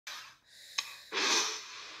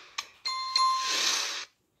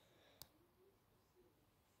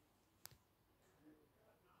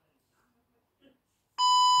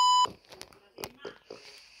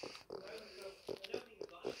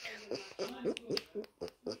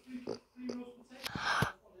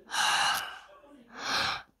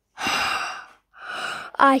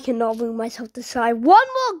I cannot bring myself to decide one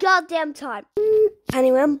more goddamn time.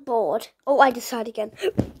 Anyway, I'm bored. Oh, I decide again.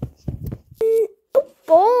 I'm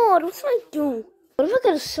bored. What should I do? What if I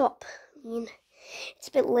go to shop? I mean, it's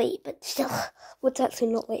a bit late, but still. Well, it's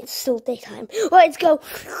actually not late. It's still daytime. All right, let's go.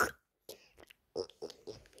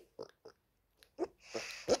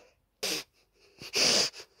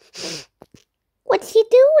 What's he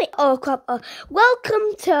doing? Oh, crap.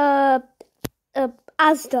 Welcome to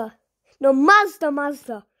Asda. No, Mazda.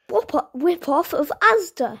 Whip off of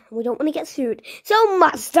Asda. We don't want to get sued. So,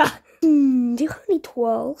 Mazda. Do you have any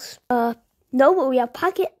twirls? No, but we have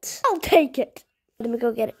packets. I'll take it. Let me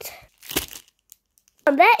go get it.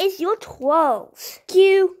 And there is your twirls. Thank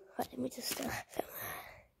you. Right, let me just... Are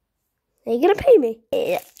you going to pay me?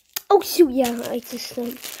 Yeah. Oh, shoot, yeah. I just...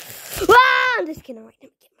 I'm just kidding. Right,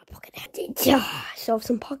 let me get my pocket. So, have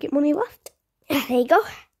some pocket money left. There you go.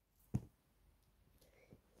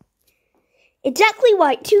 Exactly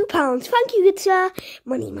right, £2. Thank you, good sir.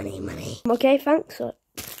 Money. Okay, thanks.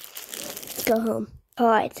 Let's go home.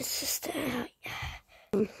 Alright, it's just...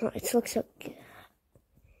 Right, it looks like...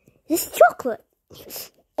 Is this chocolate?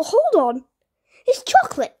 Oh, hold on. It's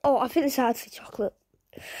chocolate. Oh, I think it's actually chocolate.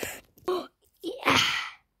 Oh, yeah.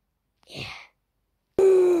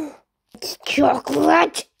 It's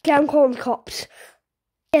chocolate. Okay, I'm calling the cops.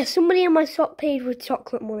 Yeah, somebody in my shop paid with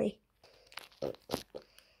chocolate money.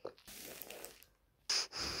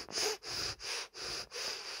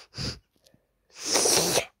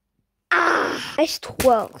 Nice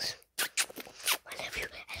twirls. I love you.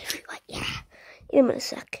 Yeah. In a minute,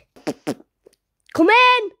 sec. Come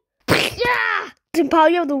in! Yeah! Simple,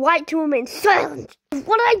 you have the right to remain silent.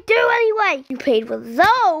 What did I do anyway? You paid for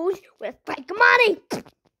those with fake money.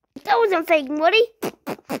 That wasn't fake money.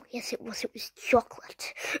 Yes, it was. It was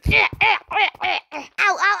chocolate.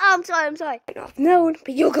 Ow, I'm sorry. I've known,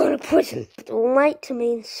 but you're going to prison. All right to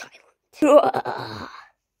remain silent.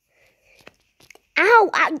 Ow,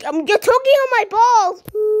 you're tugging on my balls.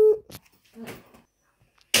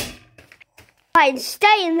 Right,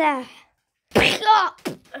 stay in there. What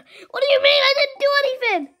do you mean? I didn't do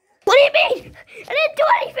anything. What do you mean? I didn't do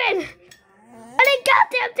anything. I didn't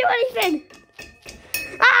goddamn do anything.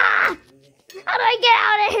 Ah! How do I get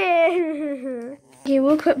out of here? Okay,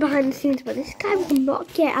 we'll quit behind the scenes, but this guy will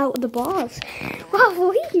not get out of the bars.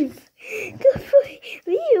 Wow, leave. Good boy.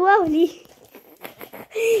 Leave. Wow, leave.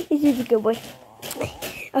 He's a good boy.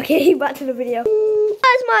 Okay, back to the video.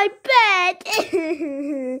 That's my bed.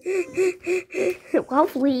 Well,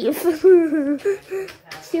 leave.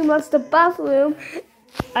 Assume that's the bathroom.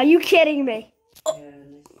 Are you kidding me? Oh.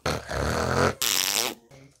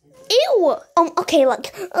 Ew. Okay,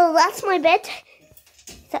 look. Oh, that's my bed.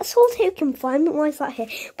 That's solitary confinement. Why is that here?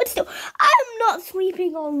 But still, I'm not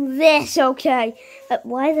sleeping on this, okay?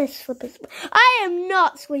 Why are there slippers? I am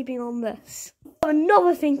not sleeping on this.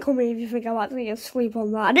 Another thing coming if you think I'm actually going to sleep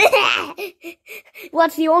on that. Well,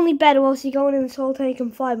 that's the only bed or else you're going in solitary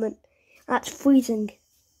confinement. That's freezing.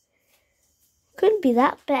 Couldn't be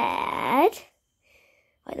that bad.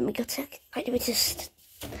 Right, let me go check. Right, let me just...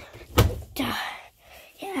 Yeah,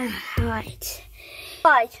 right.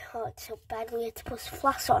 Right, oh, it's so bad we had to put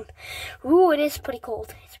flash on. Ooh, it is pretty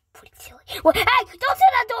cold. It's pretty chilly. Well, hey, don't shut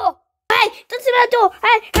that door! Hey, don't shut that door!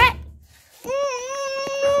 Hey!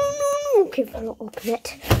 Okay, I'll not open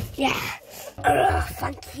it. Yeah.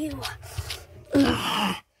 Thank you.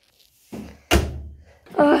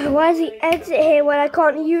 Why is the exit here when I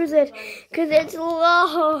can't use it? Because it's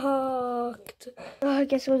locked. I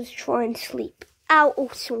guess I'll just try and sleep. Ow, oh,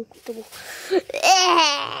 so uncomfortable.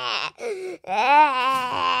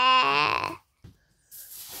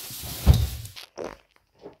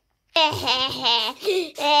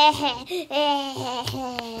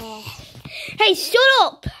 Hey, shut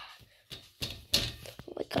up!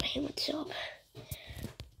 Oh my god, I hate my job.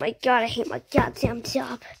 My god, I hate my goddamn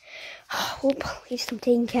job. Oh, at least I'm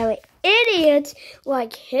taking care of idiots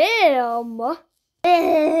like him.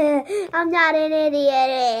 I'm not an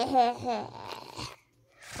idiot.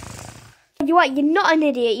 You're what? You're not an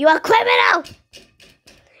idiot. You are a criminal.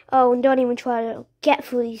 Oh, and don't even try to get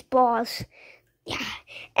through these bars. Yeah,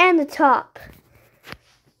 and the top.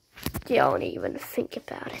 Don't even think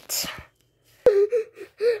about it.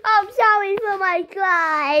 I'm sorry for my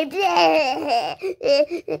crime.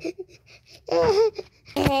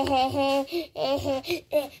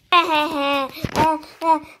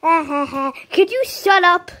 Could you shut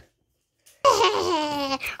up?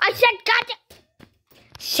 I said, God.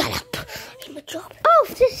 Shut up. Leave my job. Oh,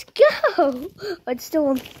 just go. It's still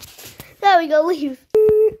on. There we go, leave.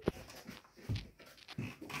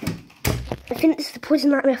 I think this is the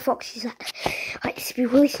poison nightmare Foxy's at. Right, let's be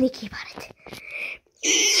really sneaky about it.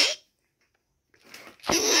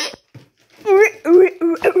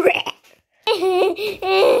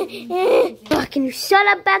 Oh, can you shut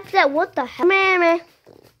up back there? What the hell? Mama.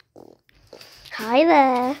 Hi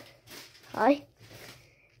there. Hi.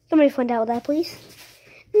 Somebody find out there, please.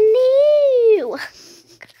 No.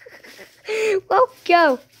 Well,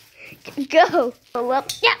 go. Go. Oh, well,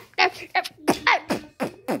 yeah. Get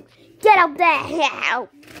up there.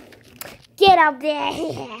 Get up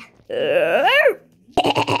there.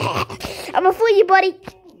 I'm gonna fool you, buddy.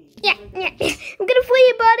 Yeah. I'm gonna fool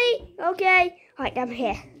you, buddy. Okay. Alright, I'm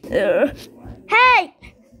here. Hey!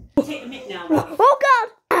 Oh, God!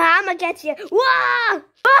 I'm gonna get you. Whoa!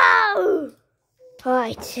 Whoa!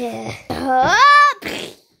 Alright.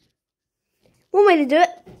 One way to do it.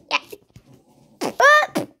 Yeah.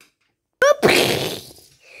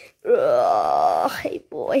 Oh, hey,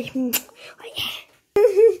 boy.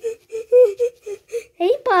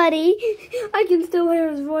 Hey, buddy. I can still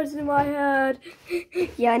hear his voice in my head.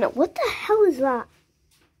 Yeah, I know. What the hell is that?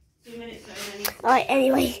 2 minutes. Alright,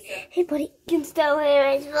 anyway. Hey, buddy. I can still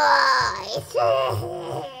hear his voice.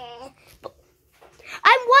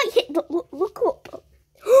 I'm white. Look up.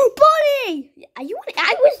 Buddy! Are you?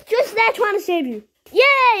 I was just there trying to save you.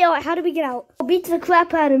 Yay! Alright, how do we get out? I'll beat the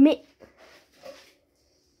crap out of me.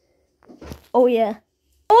 Oh, yeah.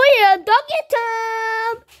 Oh, yeah. Doggy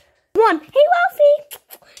time. Come on. Hey, Ralphie.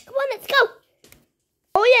 Come on, let's go.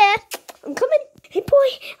 Oh, yeah. I'm coming. Hey, boy.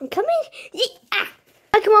 I'm coming. Yeah.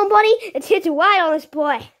 Come on, buddy. Let's hit the wide on this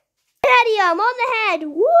boy. Daddy, I'm on the head.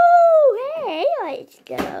 Woo. Hey, let's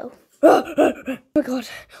go. Oh, my God.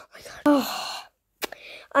 Oh, my God. Oh,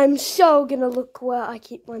 I'm so going to look where I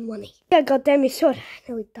keep my money. Yeah, goddamn, you should. I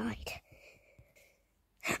nearly died.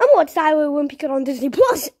 I'm watching Highway Wimpy on Disney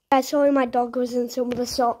Plus. Sorry, my dog was in some of the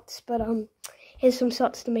socks, but here's some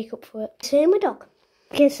socks to make up for it. See my dog.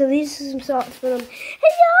 Okay, so these are some socks for them.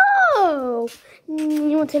 Hello!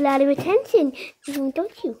 You want a lot of attention,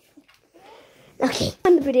 don't you? Okay,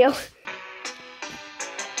 on the video.